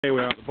Here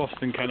we are at the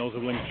Boston Kennels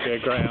of Lincolnshire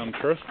Greyhound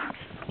Trust,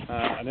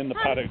 and in the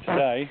paddock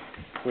today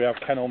we have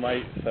kennel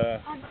mate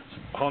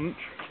Honch,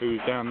 who's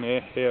down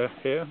there here.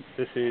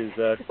 This is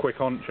Quick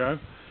Honcho.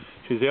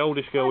 She's the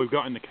oldest girl we've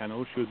got in the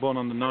kennel. She was born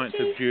on the 9th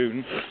of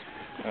June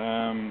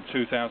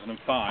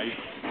 2005,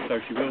 so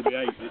she will be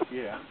 8 this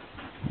year.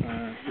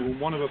 She won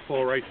one of her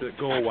 4 races at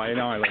Galway in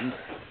Ireland,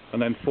 and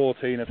then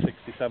 14 of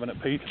 67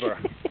 at Peterborough.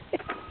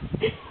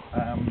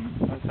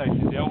 I'd say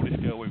she's the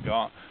oldest girl we've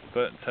got,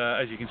 but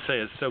as you can see,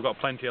 has still got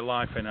plenty of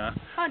life in her.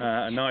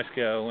 A nice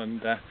girl,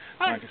 and like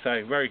I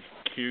say, very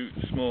cute,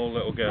 small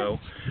little girl,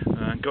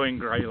 going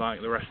grey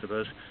like the rest of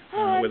us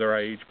with her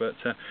age, but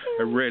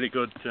a really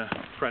good,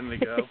 friendly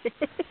girl.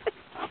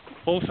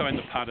 Also in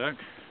the paddock,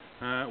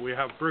 we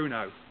have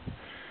Bruno.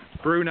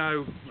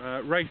 Bruno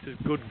races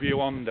Good View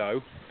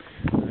Ondo.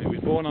 He was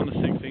born on the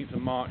 16th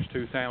of March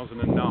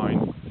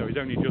 2009, so he's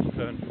only just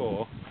turned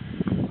 4.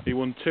 He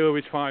won 2 of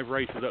his 5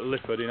 races at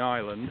Lifford in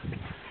Ireland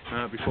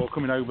before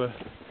coming over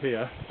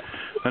here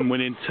and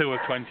winning 2 of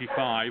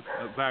 25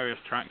 at various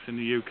tracks in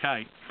the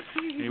UK.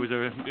 He was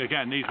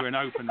again, these were in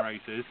open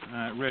races,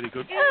 really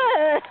good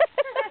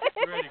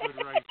races.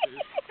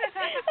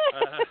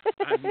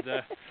 And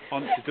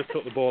Honch just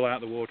took the ball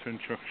out of the water and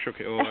shook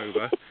it all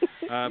over.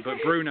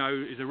 But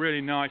Bruno is a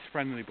really nice,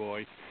 friendly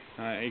boy.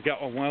 He got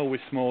on well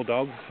with small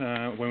dogs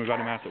when we've had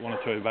him out at 1 or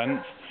 2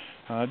 events.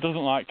 Doesn't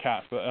like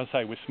cats, but as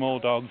I say, with small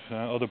dogs,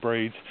 other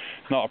breeds,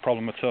 not a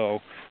problem at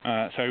all.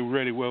 So he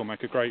really will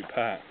make a great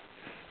pet.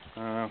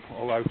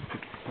 Although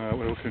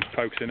we're also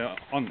focusing on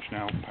Honch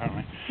now,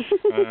 apparently.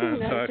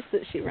 No, just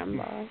that she ran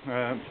by.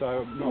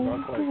 So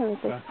not very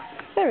close.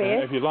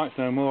 If you'd like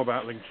to know more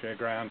about Lincolnshire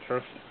Greyhound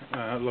Trust,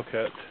 look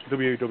at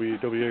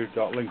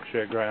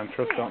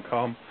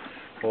www.lincolnshiregreyhoundtrust.com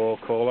or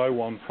call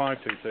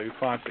 01522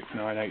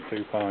 569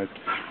 825.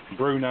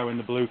 Bruno in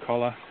the blue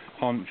collar,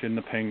 Honch in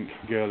the pink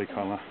girly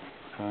collar.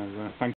 So thank